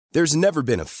There's never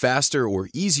been a faster or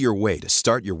easier way to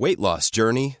start your weight loss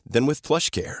journey than with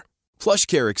PlushCare.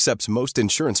 PlushCare accepts most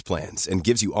insurance plans and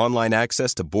gives you online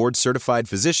access to board-certified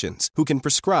physicians who can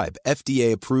prescribe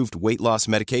FDA-approved weight loss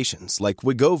medications like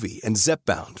Wegovy and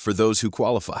Zepbound for those who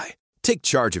qualify. Take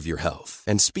charge of your health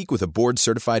and speak with a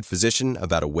board-certified physician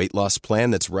about a weight loss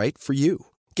plan that's right for you.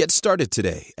 Get started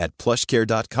today at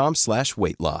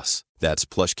plushcare.com/weight-loss. That's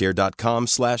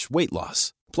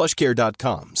plushcare.com/weight-loss.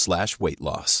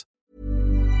 plushcare.com/weight-loss.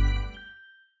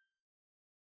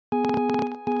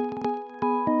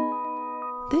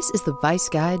 This is the Vice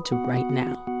Guide to Right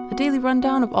Now, a daily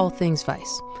rundown of all things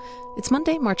Vice. It's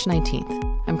Monday, March 19th.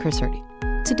 I'm Chris Hurdy.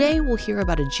 Today, we'll hear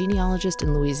about a genealogist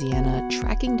in Louisiana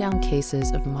tracking down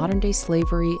cases of modern-day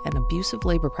slavery and abusive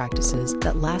labor practices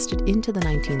that lasted into the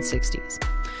 1960s.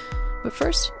 But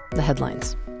first, the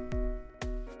headlines.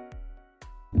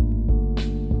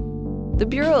 The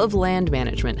Bureau of Land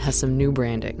Management has some new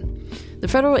branding. The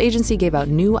federal agency gave out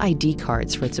new ID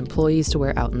cards for its employees to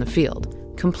wear out in the field,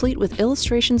 complete with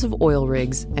illustrations of oil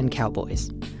rigs and cowboys.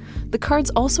 The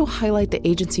cards also highlight the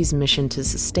agency's mission to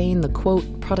sustain the,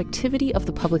 quote, productivity of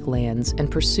the public lands and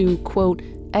pursue, quote,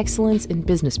 excellence in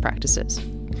business practices.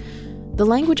 The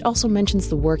language also mentions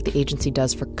the work the agency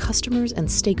does for customers and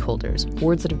stakeholders,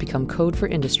 words that have become code for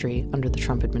industry under the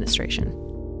Trump administration.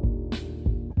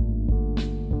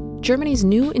 Germany's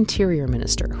new interior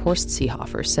minister, Horst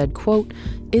Seehofer, said, quote,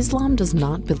 Islam does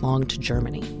not belong to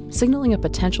Germany, signaling a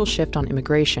potential shift on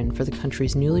immigration for the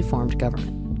country's newly formed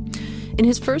government. In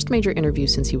his first major interview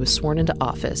since he was sworn into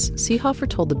office, Seehofer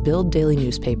told the Bild Daily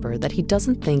newspaper that he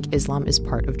doesn't think Islam is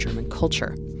part of German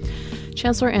culture.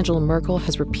 Chancellor Angela Merkel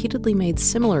has repeatedly made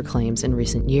similar claims in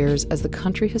recent years as the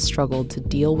country has struggled to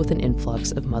deal with an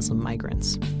influx of Muslim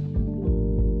migrants.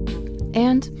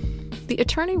 And the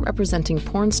attorney representing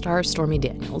porn star Stormy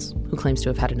Daniels, who claims to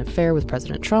have had an affair with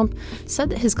President Trump, said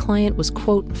that his client was,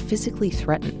 quote, physically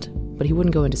threatened, but he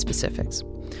wouldn't go into specifics.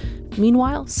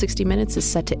 Meanwhile, 60 Minutes is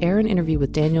set to air an interview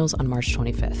with Daniels on March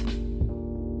 25th.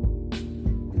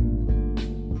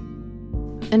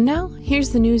 And now,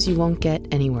 here's the news you won't get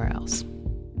anywhere else.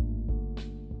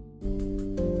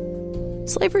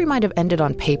 Slavery might have ended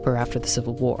on paper after the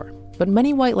Civil War, but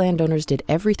many white landowners did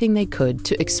everything they could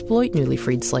to exploit newly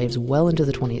freed slaves well into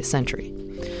the 20th century.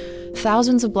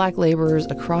 Thousands of black laborers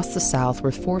across the South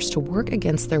were forced to work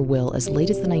against their will as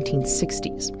late as the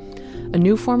 1960s, a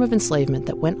new form of enslavement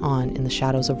that went on in the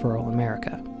shadows of rural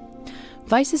America.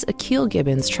 Vice's Akil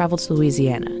Gibbons traveled to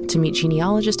Louisiana to meet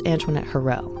genealogist Antoinette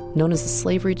Harrell, known as the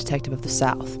slavery detective of the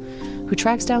South, who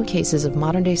tracks down cases of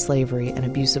modern-day slavery and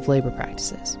abusive labor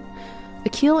practices.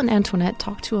 Akil and Antoinette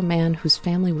talked to a man whose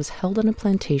family was held on a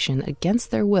plantation against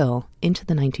their will into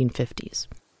the 1950s.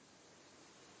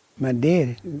 My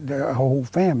daddy, the whole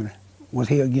family, was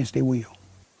held against their will.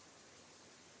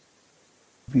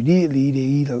 If you did leave, they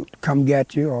either come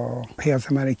get you or have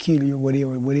somebody kill you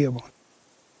or whatever.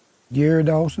 Jerry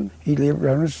Dawson, he lived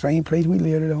around the same place we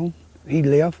lived on. He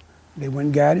left, they went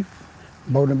and got him,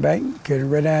 brought him back, carried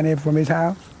him right down there from his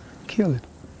house, killed him,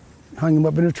 hung him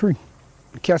up in a tree.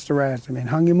 Castorized him and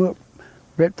hung him up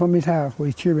right from his house where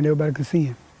his children, everybody could see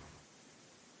him.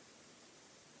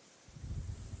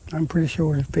 I'm pretty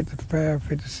sure it's 55,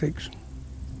 56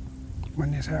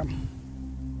 when this happened.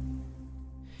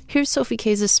 Here's Sophie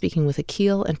Kazis speaking with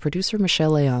Akil and producer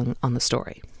Michelle Leung on the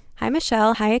story. Hi,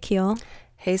 Michelle. Hi, Akil.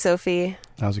 Hey, Sophie.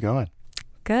 How's it going?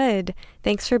 Good.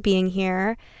 Thanks for being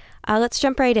here. Let's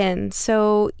jump right in.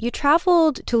 So you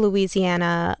traveled to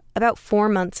Louisiana about 4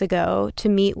 months ago to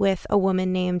meet with a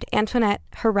woman named Antoinette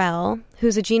Harrell,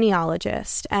 who's a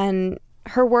genealogist, and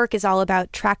her work is all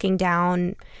about tracking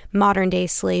down modern-day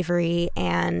slavery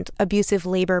and abusive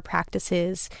labor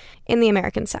practices in the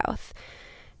American South.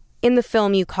 In the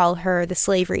film, you call her the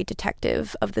slavery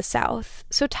detective of the South.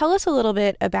 So tell us a little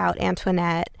bit about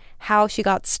Antoinette, how she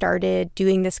got started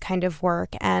doing this kind of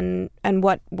work, and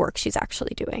what work she's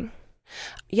actually doing.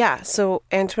 Yeah, so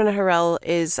Antoinette Harrell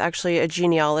is actually a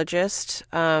genealogist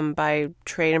by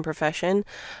trade and profession.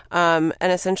 And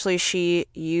essentially she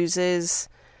uses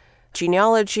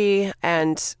genealogy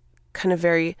and kind of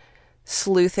very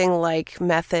sleuthing-like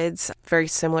methods, very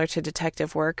similar to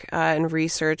detective work and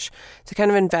research, to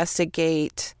kind of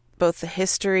investigate both the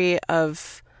history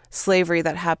of slavery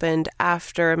that happened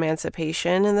after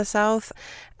emancipation in the South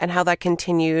and how that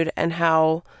continued, and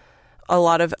how a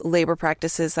lot of labor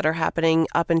practices that are happening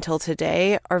up until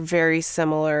today are very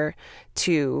similar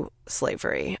to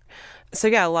slavery. So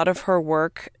yeah, a lot of her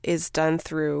work is done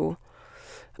through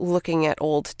looking at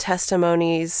old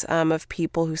testimonies of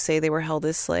people who say they were held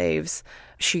as slaves,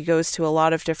 She goes to a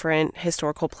lot of different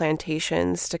historical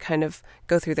plantations to kind of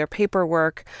go through their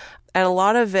paperwork. And a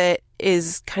lot of it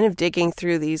is kind of digging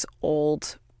through these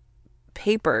old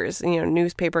papers,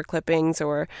 newspaper clippings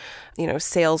or,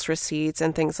 sales receipts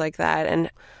and things like that. And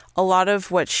a lot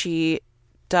of what she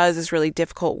does is really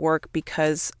difficult work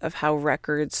because of how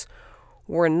records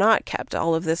were not kept.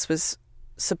 All of this was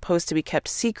supposed to be kept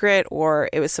secret, or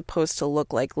it was supposed to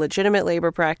look like legitimate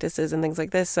labor practices and things like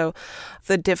this. So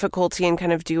the difficulty in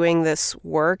kind of doing this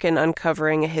work and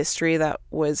uncovering a history that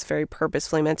was very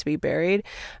purposefully meant to be buried,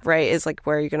 right, is like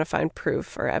where you're going to find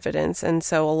proof or evidence. And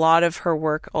so a lot of her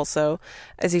work also,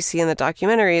 as you see in the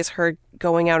documentary, is her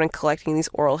going out and collecting these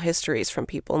oral histories from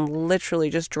people and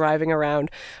literally just driving around,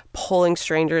 pulling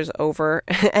strangers over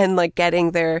and like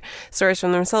getting their stories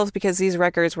from themselves, because these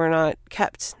records were not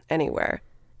kept anywhere.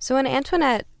 So when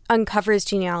Antoinette uncovers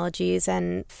genealogies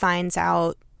and finds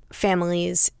out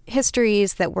families'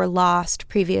 histories that were lost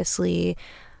previously,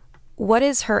 what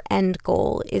is her end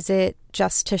goal? Is it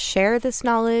just to share this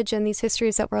knowledge and these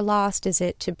histories that were lost? Is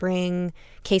it to bring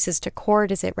cases to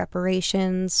court? Is it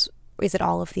reparations? Is it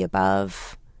all of the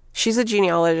above? She's a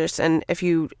genealogist, and if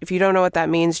you don't know what that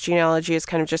means, genealogy is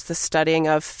kind of just the studying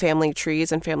of family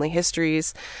trees and family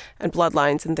histories and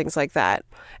bloodlines and things like that.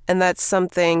 And that's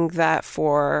something that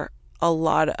for a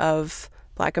lot of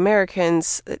Black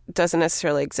Americans doesn't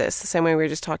necessarily exist. The same way we were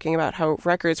just talking about how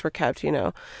records were kept,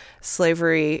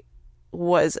 slavery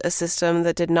was a system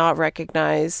that did not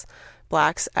recognize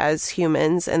Blacks as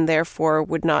humans and therefore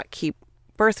would not keep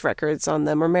birth records on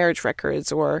them or marriage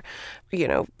records, or,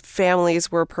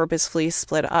 families were purposefully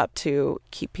split up to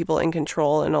keep people in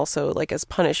control and also like as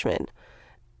punishment.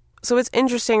 So what's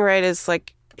interesting, right, is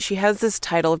like she has this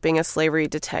title of being a slavery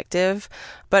detective,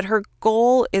 but her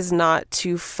goal is not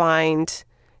to find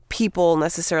people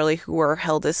necessarily who were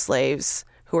held as slaves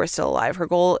who are still alive. Her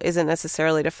goal isn't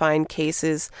necessarily to find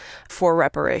cases for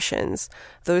reparations.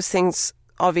 Those things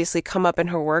obviously come up in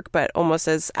her work, but almost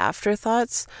as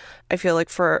afterthoughts. I feel like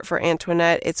for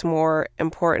Antoinette, it's more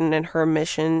important, and her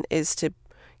mission is to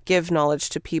give knowledge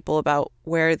to people about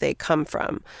where they come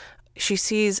from. She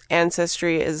sees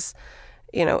ancestry as,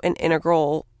 an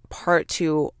integral part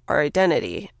to our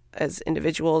identity as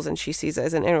individuals, and she sees it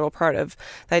as an integral part of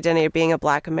the identity of being a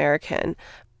Black American.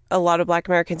 A lot of Black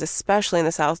Americans, especially in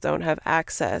the South, don't have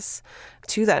access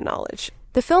to that knowledge.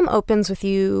 The film opens with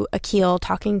you, Akil,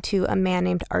 talking to a man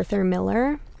named Arthur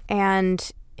Miller, and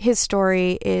his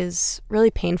story is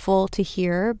really painful to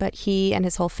hear, but he and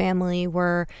his whole family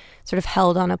were sort of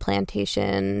held on a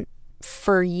plantation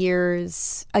for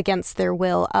years against their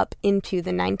will up into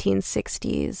the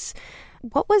 1960s.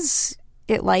 What was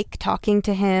it like talking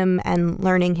to him and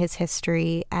learning his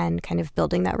history and kind of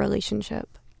building that relationship?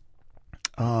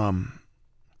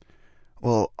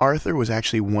 Well, Arthur was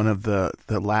actually one of the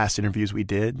last interviews we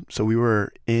did. So we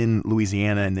were in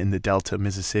Louisiana and in the Delta,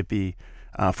 Mississippi,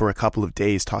 for a couple of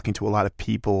days talking to a lot of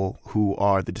people who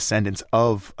are the descendants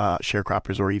of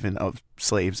sharecroppers or even of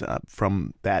slaves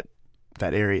from that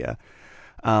area.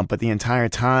 But the entire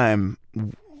time,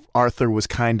 Arthur was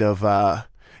kind of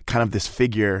this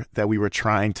figure that we were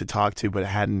trying to talk to but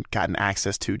hadn't gotten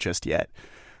access to just yet.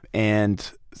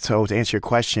 And so to answer your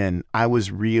question, I was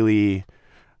really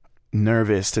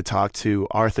nervous to talk to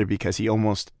Arthur because he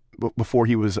almost, before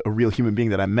he was a real human being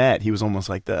that I met, he was almost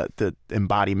like the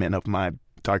embodiment of my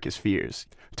darkest fears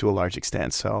to a large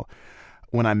extent. So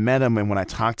when I met him and when I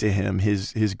talked to him,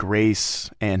 his grace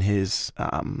and his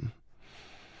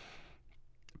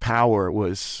power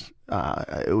was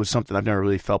it was something I've never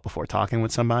really felt before talking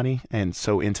with somebody, and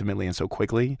so intimately and so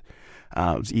quickly.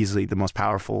 It was easily the most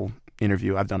powerful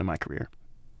interview I've done in my career.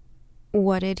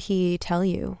 What did he tell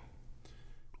you?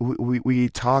 We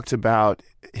talked about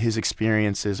his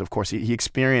experiences. Of course, he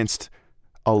experienced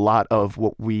a lot of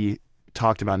what we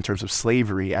talked about in terms of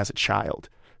slavery as a child.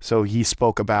 So he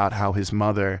spoke about how his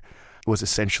mother was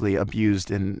essentially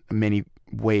abused in many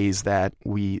ways that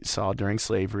we saw during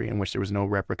slavery, in which there was no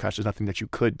repercussions, nothing that you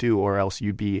could do, or else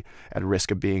you'd be at risk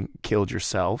of being killed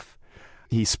yourself.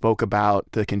 He spoke about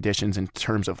the conditions in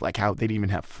terms of like how they didn't even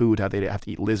have food, how they'd have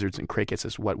to eat lizards and crickets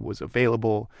as what was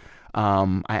available.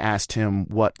 I asked him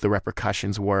what the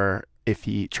repercussions were if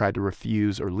he tried to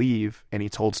refuse or leave, and he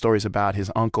told stories about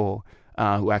his uncle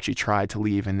who actually tried to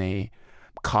leave, and they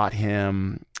caught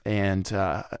him and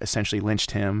essentially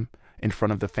lynched him in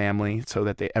front of the family so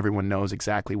that everyone knows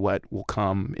exactly what will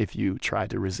come if you try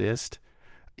to resist.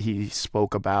 He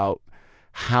spoke about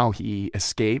how he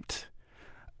escaped,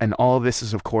 and all of this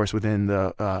is, of course, within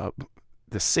the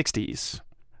 60s.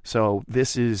 So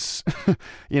this is,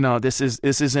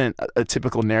 this isn't a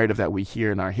typical narrative that we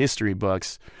hear in our history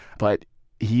books, but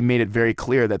he made it very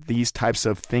clear that these types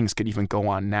of things could even go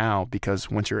on now, because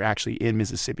once you're actually in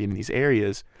Mississippi in these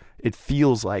areas, it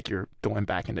feels like you're going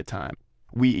back into time.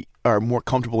 We are more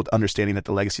comfortable with understanding that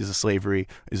the legacies of slavery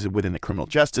is within the criminal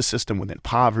justice system, within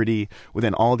poverty,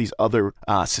 within all these other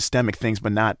systemic things,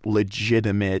 but not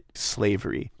legitimate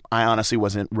slavery. I honestly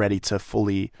wasn't ready to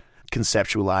fully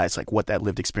conceptualize like what that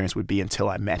lived experience would be until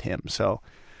I met him. So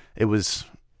it was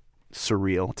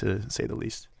surreal, to say the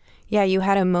least. Yeah, you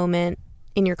had a moment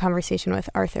in your conversation with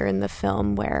Arthur in the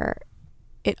film where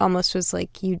it almost was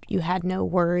like you had no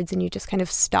words and you just kind of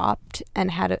stopped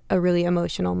and had a really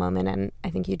emotional moment. And I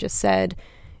think you just said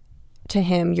to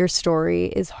him, your story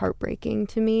is heartbreaking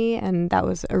to me. And that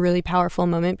was a really powerful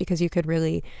moment because you could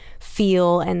really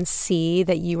feel and see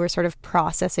that you were sort of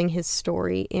processing his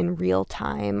story in real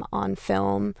time on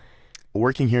film.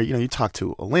 Working here, you talk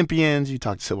to Olympians, you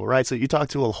talk to civil rights, you talk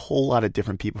to a whole lot of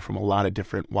different people from a lot of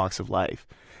different walks of life.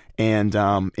 And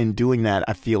in doing that,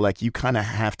 I feel like you kind of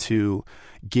have to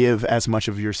give as much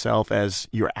of yourself as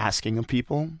you're asking of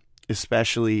people,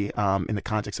 especially in the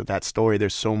context of that story.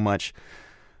 There's so much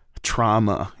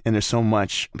trauma and there's so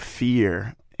much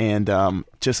fear. And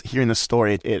just hearing the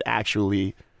story, it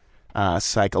actually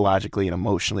psychologically and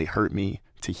emotionally hurt me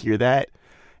to hear that.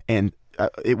 And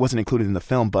it wasn't included in the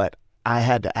film, but I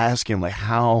had to ask him, like,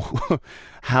 how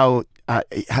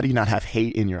do you not have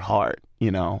hate in your heart,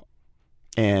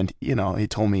 And, he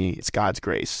told me it's God's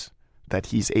grace that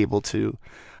he's able to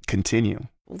continue.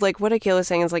 Like what Akil was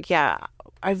saying is like, yeah,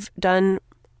 I've done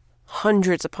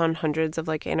hundreds upon hundreds of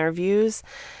like interviews.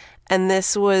 And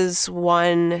this was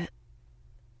one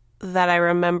that I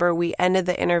remember we ended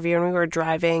the interview and we were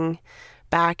driving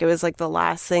back. It was like the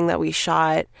last thing that we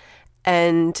shot.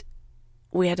 And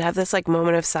we had to have this like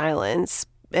moment of silence.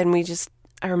 And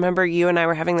I remember you and I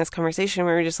were having this conversation.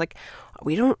 We were just like,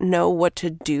 we don't know what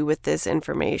to do with this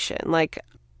information. Like,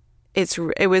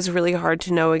 it was really hard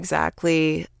to know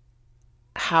exactly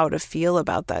how to feel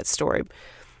about that story.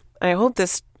 I hope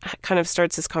this kind of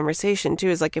starts this conversation too,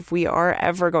 is like, if we are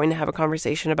ever going to have a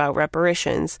conversation about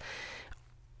reparations,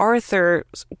 Arthur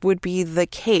would be the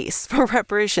case for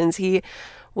reparations. He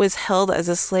was held as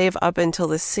a slave up until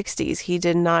the 60s. He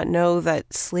did not know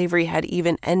that slavery had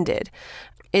even ended.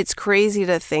 It's crazy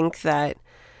to think that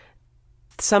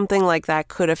something like that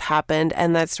could have happened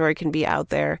and that story can be out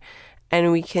there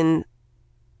and we can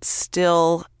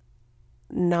still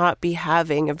not be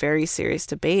having a very serious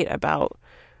debate about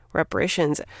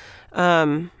reparations.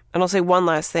 And I'll say one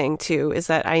last thing too, is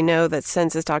that I know that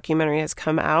since this documentary has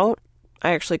come out,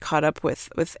 I actually caught up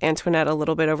with Antoinette a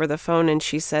little bit over the phone, and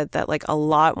she said that like a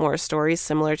lot more stories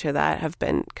similar to that have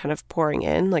been kind of pouring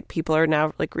in. Like people are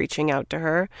now like reaching out to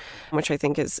her, which I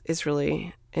think is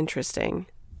really interesting.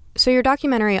 So your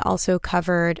documentary also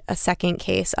covered a second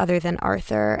case other than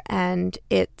Arthur, and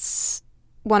it's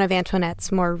one of Antoinette's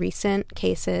more recent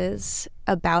cases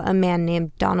about a man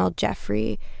named Donald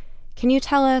Jeffrey. Can you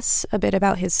tell us a bit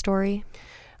about his story?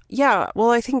 Yeah,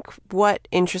 well, I think what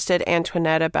interested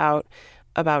Antoinette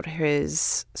about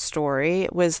his story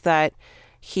was that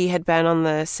he had been on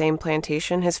the same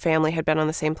plantation. His family had been on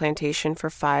the same plantation for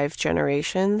 5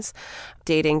 generations,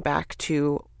 dating back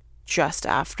to just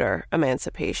after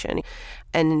emancipation.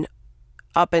 And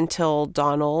up until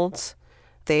Donald,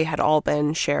 they had all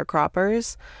been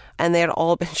sharecroppers, and they had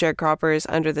all been sharecroppers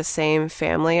under the same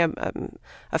family,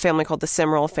 a family called the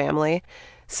Simrel family.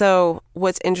 So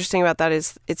what's interesting about that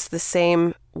is it's the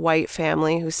same white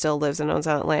family who still lives and owns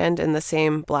that land and the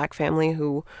same black family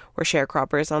who were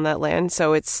sharecroppers on that land.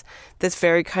 So it's this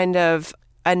very kind of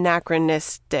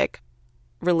anachronistic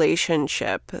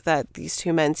relationship that these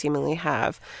two men seemingly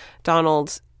have.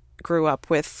 Donald grew up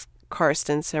with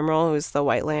Karsten Simrel, who's the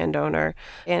white landowner,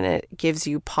 and it gives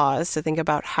you pause to think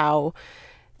about how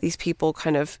these people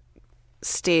kind of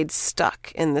stayed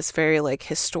stuck in this very like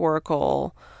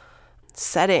historical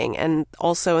setting and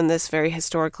also in this very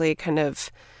historically kind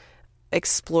of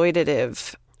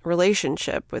exploitative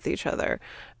relationship with each other.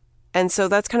 And so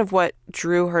that's kind of what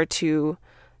drew her to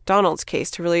Donald's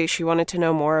case, she wanted to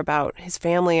know more about his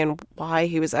family and why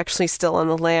he was actually still on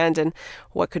the land and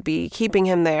what could be keeping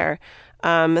him there.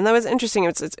 And that was interesting.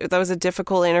 That was a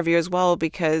difficult interview as well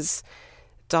because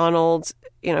Donald,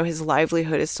 his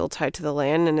livelihood is still tied to the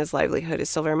land and his livelihood is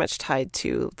still very much tied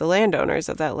to the landowners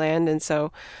of that land. And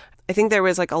so I think there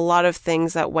was like a lot of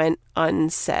things that went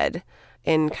unsaid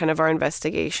in kind of our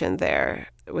investigation there.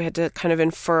 We had to kind of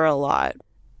infer a lot.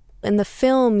 In the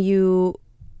film, you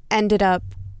ended up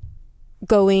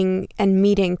going and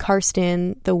meeting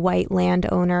Karsten, the white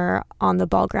landowner on the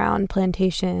Ball Ground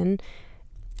plantation.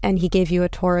 and he gave you a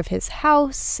tour of his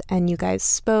house, and you guys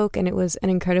spoke, and it was an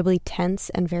incredibly tense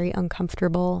and very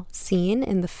uncomfortable scene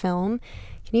in the film.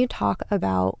 Can you talk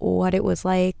about what it was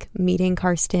like meeting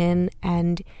Karsten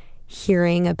and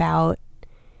hearing about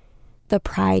the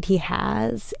pride he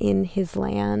has in his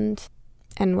land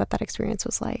and what that experience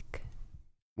was like?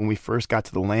 When we first got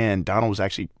to the land, Donald was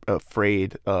actually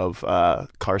afraid of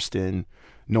Karsten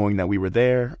knowing that we were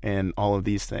there and all of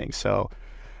these things. So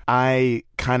I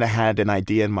kind of had an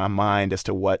idea in my mind as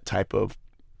to what type of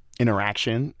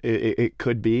interaction it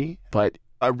could be. But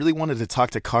I really wanted to talk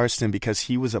to Karsten because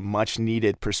he was a much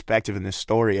needed perspective in this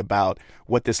story about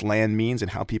what this land means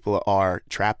and how people are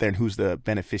trapped there and who's the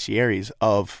beneficiaries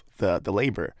of the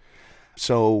labor.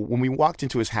 So when we walked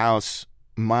into his house,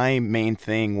 my main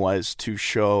thing was to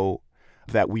show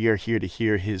that we are here to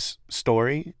hear his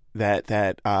story,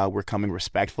 that we're coming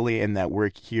respectfully, and that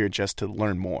we're here just to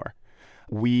learn more.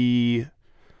 We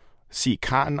see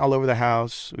cotton all over the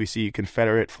house. We see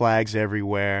Confederate flags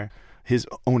everywhere. His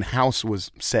own house was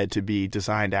said to be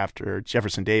designed after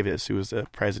Jefferson Davis, who was the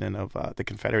president of the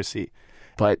Confederacy.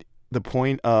 But the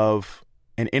point of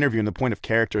an interview and the point of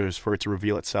character is for it to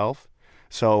reveal itself.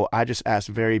 So I just asked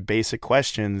very basic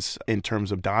questions in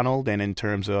terms of Donald and in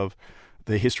terms of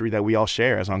the history that we all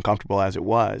share, as uncomfortable as it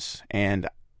was. And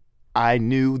I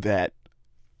knew that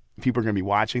people are going to be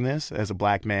watching this as a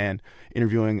black man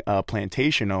interviewing a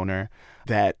plantation owner,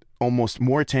 that almost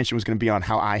more attention was going to be on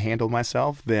how I handled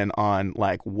myself than on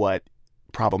like what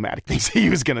problematic things he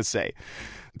was going to say.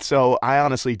 So I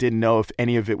honestly didn't know if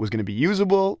any of it was going to be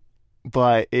usable,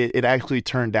 but it actually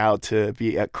turned out to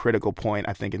be a critical point,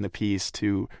 I think, in the piece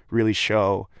to really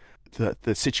show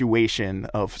the situation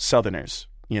of Southerners,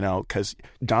 you know, because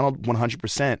Donald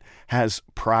 100% has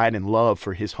pride and love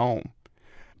for his home,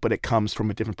 but it comes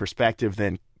from a different perspective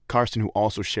than Karsten, who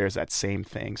also shares that same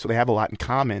thing. So they have a lot in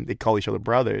common. They call each other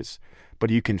brothers,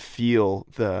 but you can feel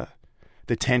the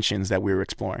tensions that we were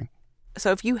exploring.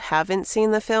 So if you haven't seen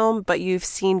the film, but you've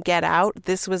seen Get Out,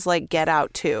 this was like Get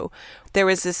Out too. There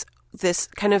was this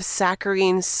kind of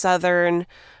saccharine Southern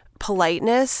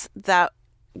politeness that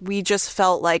we just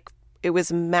felt like it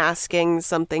was masking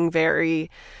something very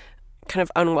kind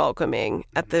of unwelcoming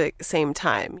at the same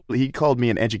time. He called me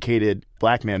an educated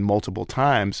black man multiple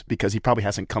times because he probably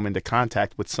hasn't come into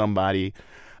contact with somebody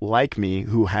like me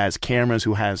who has cameras,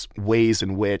 who has ways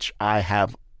in which I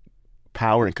have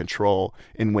power and control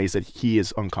in ways that he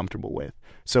is uncomfortable with.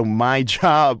 So my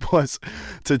job was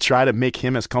to try to make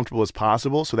him as comfortable as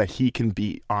possible so that he can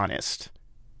be honest.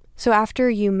 So after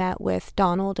you met with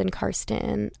Donald and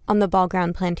Karsten on the Ball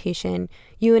Ground Plantation,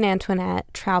 you and Antoinette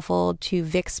traveled to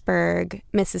Vicksburg,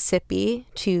 Mississippi,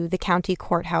 to the county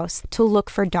courthouse to look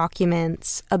for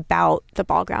documents about the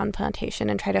Ball Ground Plantation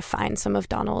and try to find some of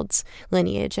Donald's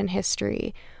lineage and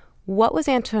history. What was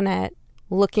Antoinette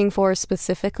looking for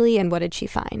specifically, and what did she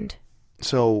find?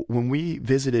 So when we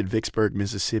visited Vicksburg,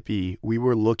 Mississippi, we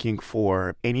were looking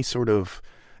for any sort of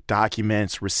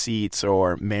documents, receipts,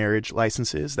 or marriage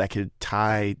licenses that could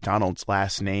tie Donald's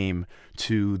last name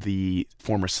to the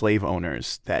former slave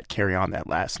owners that carry on that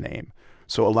last name.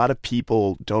 So a lot of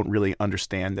people don't really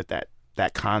understand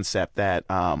that concept that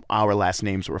our last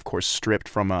names were, of course, stripped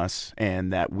from us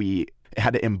and that we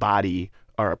had to embody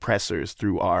our oppressors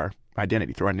through our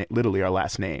identity, through literally our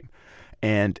last name.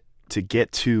 And to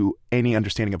get to any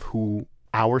understanding of who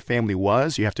our family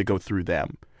was, you have to go through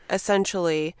them.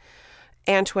 Essentially,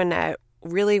 Antoinette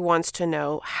really wants to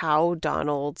know how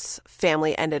Donald's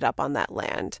family ended up on that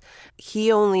land.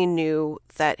 He only knew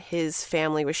that his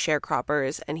family was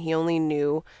sharecroppers, and he only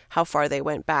knew how far they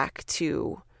went back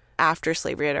to after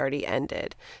slavery had already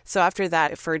ended. So after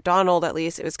that, for Donald at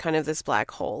least, it was kind of this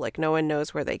black hole. Like no one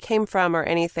knows where they came from or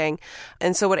anything.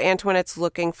 And so what Antoinette's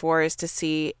looking for is to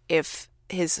see if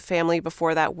his family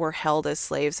before that were held as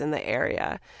slaves in the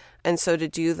area. And so to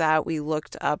do that, we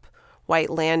looked up white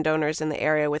landowners in the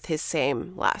area with his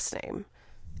same last name.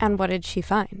 And what did she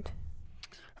find?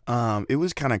 It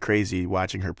was kind of crazy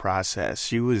watching her process.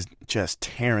 She was just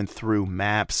tearing through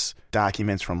maps,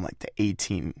 documents from like the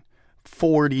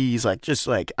 1840s,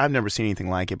 like I've never seen anything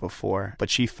like it before. But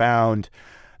she found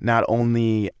not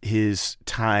only his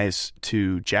ties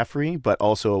to Jeffrey, but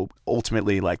also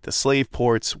ultimately like the slave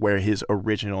ports where his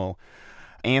original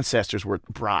ancestors were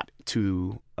brought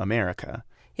to America.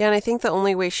 Yeah, and I think the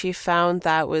only way she found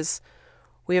that was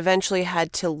we eventually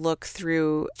had to look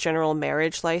through general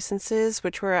marriage licenses,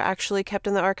 which were actually kept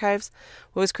in the archives.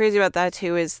 What was crazy about that,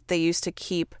 too, is they used to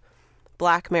keep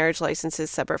black marriage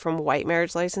licenses separate from white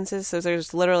marriage licenses. So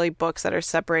there's literally books that are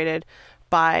separated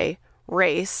by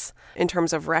race in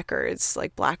terms of records.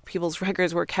 Like black people's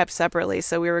records were kept separately.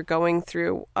 So we were going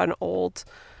through an old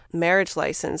marriage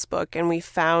license book, and we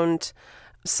found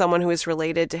someone who was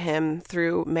related to him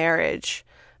through marriage.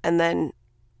 And then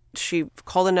she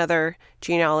called another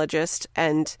genealogist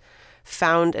and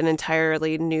found an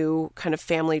entirely new kind of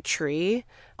family tree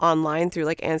online through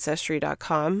like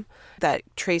Ancestry.com that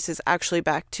traces actually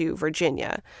back to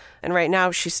Virginia. And right now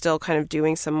she's still kind of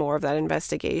doing some more of that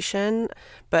investigation,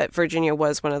 but Virginia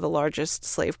was one of the largest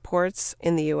slave ports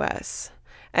in the U.S.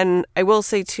 And I will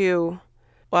say too,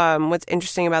 what's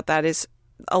interesting about that is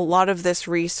a lot of this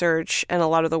research and a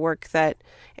lot of the work that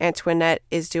Antoinette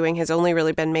is doing has only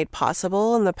really been made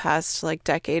possible in the past like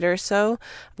decade or so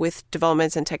with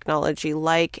developments in technology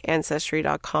like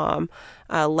Ancestry.com,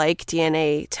 like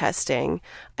DNA testing.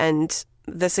 And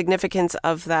the significance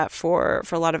of that for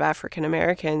a lot of African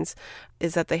Americans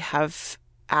is that they have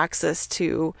access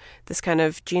to this kind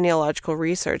of genealogical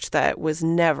research that was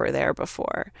never there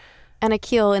before. And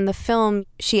Akil, in the film,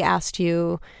 she asked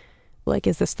you, like,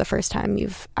 is this the first time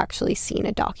you've actually seen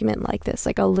a document like this,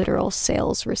 like a literal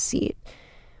sales receipt?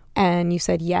 And you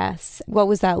said yes. What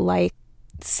was that like,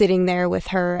 sitting there with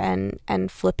her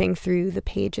and flipping through the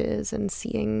pages and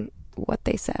seeing what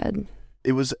they said?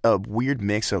 It was a weird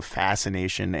mix of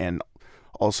fascination and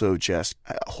also just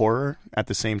horror at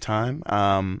the same time.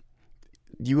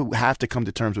 You have to come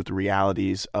to terms with the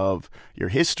realities of your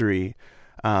history.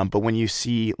 But when you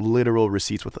see literal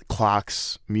receipts with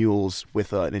clocks, mules,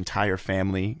 with an entire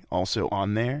family also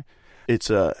on there, it's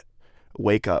a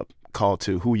wake-up call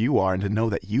to who you are and to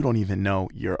know that you don't even know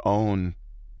your own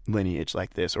lineage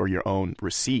like this or your own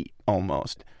receipt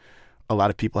almost. A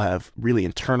lot of people have really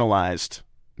internalized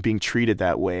being treated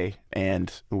that way,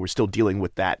 and we're still dealing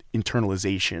with that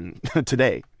internalization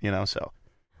today, so.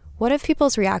 What have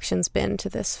people's reactions been to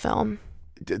this film?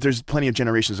 There's plenty of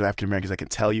generations of African Americans that can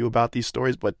tell you about these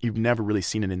stories, but you've never really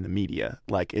seen it in the media,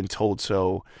 like and told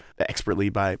so expertly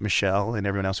by Michelle and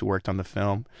everyone else who worked on the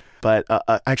film. But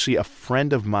actually, a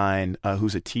friend of mine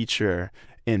who's a teacher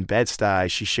in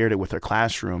Bed-Stuy, she shared it with her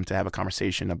classroom to have a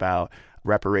conversation about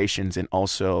reparations and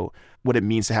also what it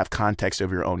means to have context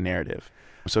of your own narrative.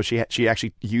 So she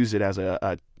actually used it as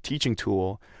a teaching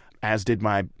tool, as did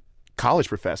my college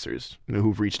professors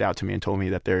who've reached out to me and told me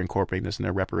that they're incorporating this in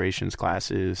their reparations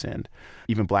classes and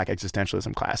even Black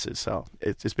existentialism classes. So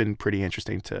it's been pretty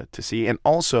interesting to see. And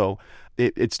also,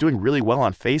 it's doing really well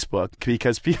on Facebook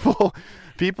because people,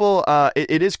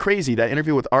 it is crazy. That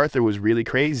interview with Arthur was really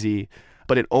crazy,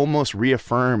 but it almost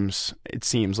reaffirms, it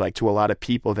seems like, to a lot of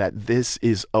people that this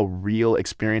is a real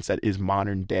experience that is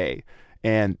modern day.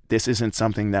 And this isn't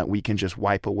something that we can just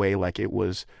wipe away like it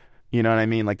was. You know what I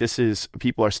mean? Like, this is,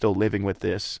 people are still living with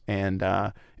this, and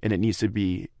it needs to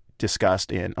be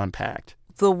discussed and unpacked.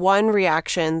 The one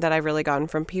reaction that I've really gotten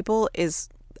from people is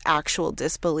actual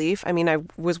disbelief. I mean, I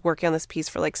was working on this piece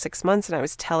for like 6 months, and I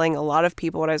was telling a lot of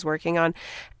people what I was working on,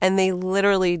 and they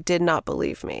literally did not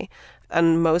believe me.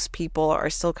 And most people are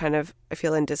still kind of, I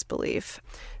feel, in disbelief.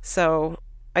 So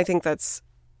I think that's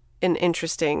an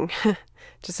interesting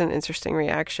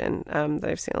reaction that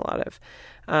I've seen a lot of.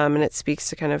 And it speaks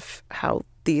to kind of how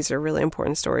these are really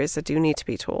important stories that do need to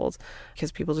be told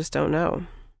because people just don't know.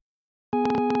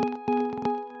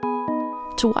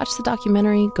 To watch the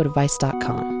documentary, go to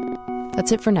Vice.com.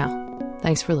 That's it for now.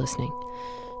 Thanks for listening.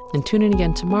 And tune in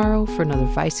again tomorrow for another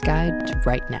Vice Guide to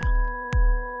Right Now.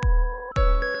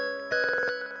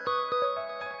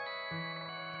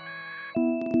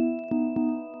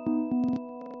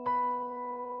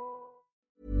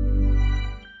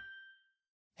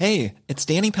 Hey, it's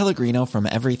Danny Pellegrino from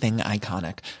Everything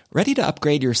Iconic. Ready to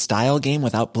upgrade your style game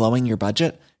without blowing your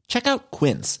budget? Check out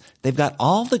Quince. They've got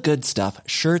all the good stuff,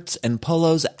 shirts and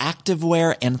polos,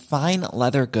 activewear, and fine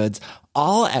leather goods,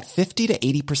 all at 50 to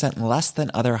 80% less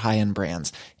than other high-end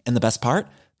brands. And the best part?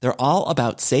 They're all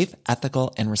about safe,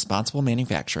 ethical, and responsible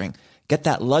manufacturing. Get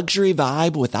that luxury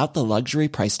vibe without the luxury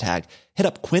price tag. Hit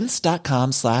up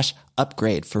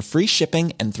quince.com/upgrade for free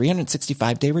shipping and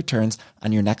 365-day returns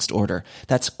on your next order.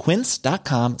 That's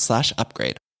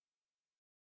quince.com/upgrade.